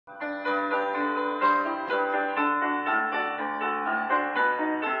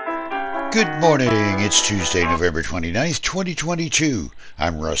Good morning. It's Tuesday, November 29th, 2022.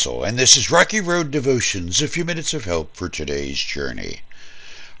 I'm Russell, and this is Rocky Road Devotions, a few minutes of help for today's journey.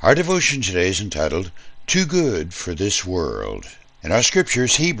 Our devotion today is entitled, Too Good for This World. And our scripture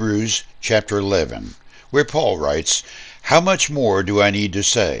is Hebrews chapter 11, where Paul writes, How much more do I need to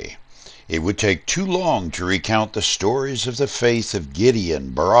say? It would take too long to recount the stories of the faith of Gideon,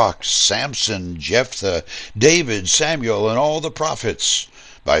 Barak, Samson, Jephthah, David, Samuel, and all the prophets.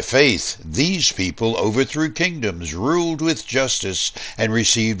 By faith, these people overthrew kingdoms, ruled with justice, and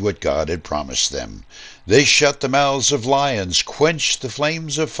received what God had promised them. They shut the mouths of lions, quenched the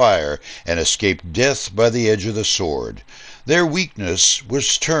flames of fire, and escaped death by the edge of the sword. Their weakness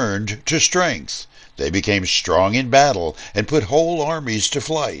was turned to strength. They became strong in battle and put whole armies to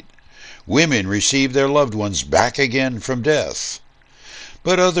flight. Women received their loved ones back again from death.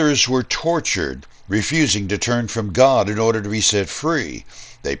 But others were tortured, refusing to turn from God in order to be set free.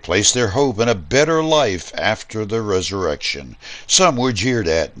 They placed their hope in a better life after the resurrection. Some were jeered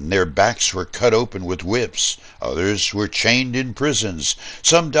at, and their backs were cut open with whips. Others were chained in prisons.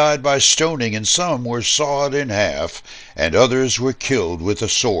 Some died by stoning, and some were sawed in half, and others were killed with a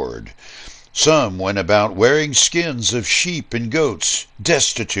sword. Some went about wearing skins of sheep and goats,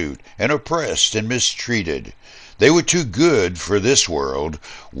 destitute and oppressed and mistreated. They were too good for this world,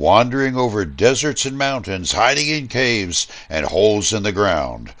 wandering over deserts and mountains, hiding in caves and holes in the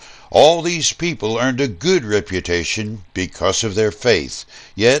ground. All these people earned a good reputation because of their faith,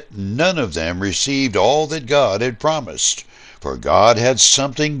 yet none of them received all that God had promised. For God had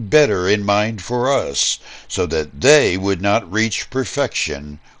something better in mind for us, so that they would not reach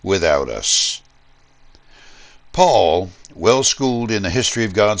perfection without us. Paul, well-schooled in the history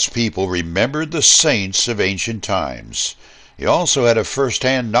of God's people, remembered the saints of ancient times. He also had a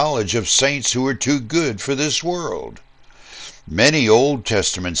first-hand knowledge of saints who were too good for this world. Many Old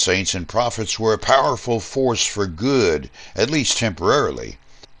Testament saints and prophets were a powerful force for good, at least temporarily.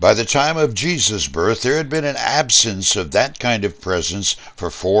 By the time of Jesus' birth, there had been an absence of that kind of presence for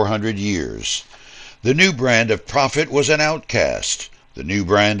 400 years. The new brand of prophet was an outcast. The new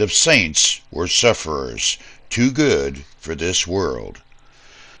brand of saints were sufferers, too good for this world.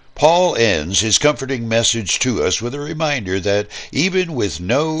 Paul ends his comforting message to us with a reminder that even with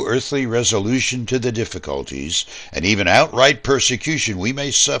no earthly resolution to the difficulties, and even outright persecution we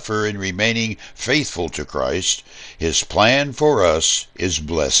may suffer in remaining faithful to Christ, his plan for us is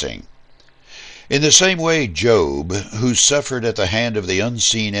blessing. In the same way, Job, who suffered at the hand of the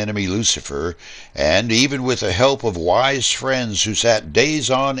unseen enemy Lucifer, and even with the help of wise friends who sat days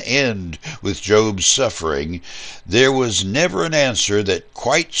on end with Job's suffering, there was never an answer that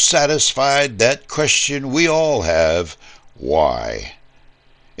quite satisfied that question we all have, why?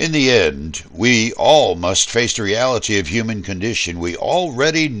 In the end, we all must face the reality of human condition. We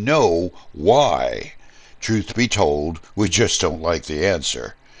already know why. Truth be told, we just don't like the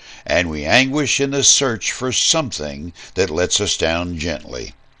answer. And we anguish in the search for something that lets us down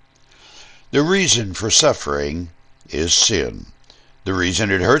gently. The reason for suffering is sin. The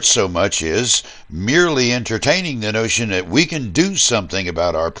reason it hurts so much is merely entertaining the notion that we can do something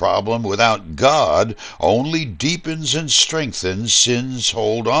about our problem without God only deepens and strengthens sin's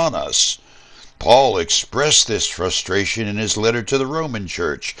hold on us. Paul expressed this frustration in his letter to the Roman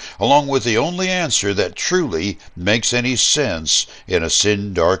church, along with the only answer that truly makes any sense in a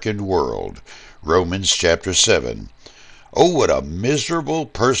sin-darkened world. Romans chapter 7. Oh, what a miserable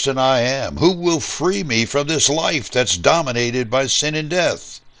person I am! Who will free me from this life that's dominated by sin and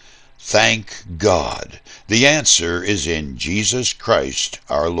death? Thank God. The answer is in Jesus Christ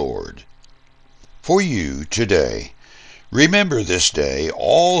our Lord. For you today, remember this day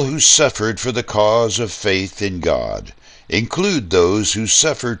all who suffered for the cause of faith in God. Include those who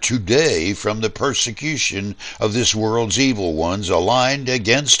suffer today from the persecution of this world's evil ones aligned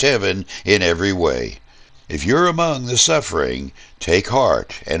against heaven in every way. If you're among the suffering, take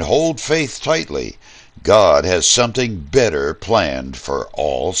heart and hold faith tightly. God has something better planned for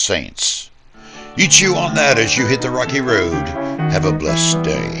all saints. You chew on that as you hit the rocky road. Have a blessed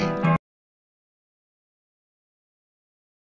day.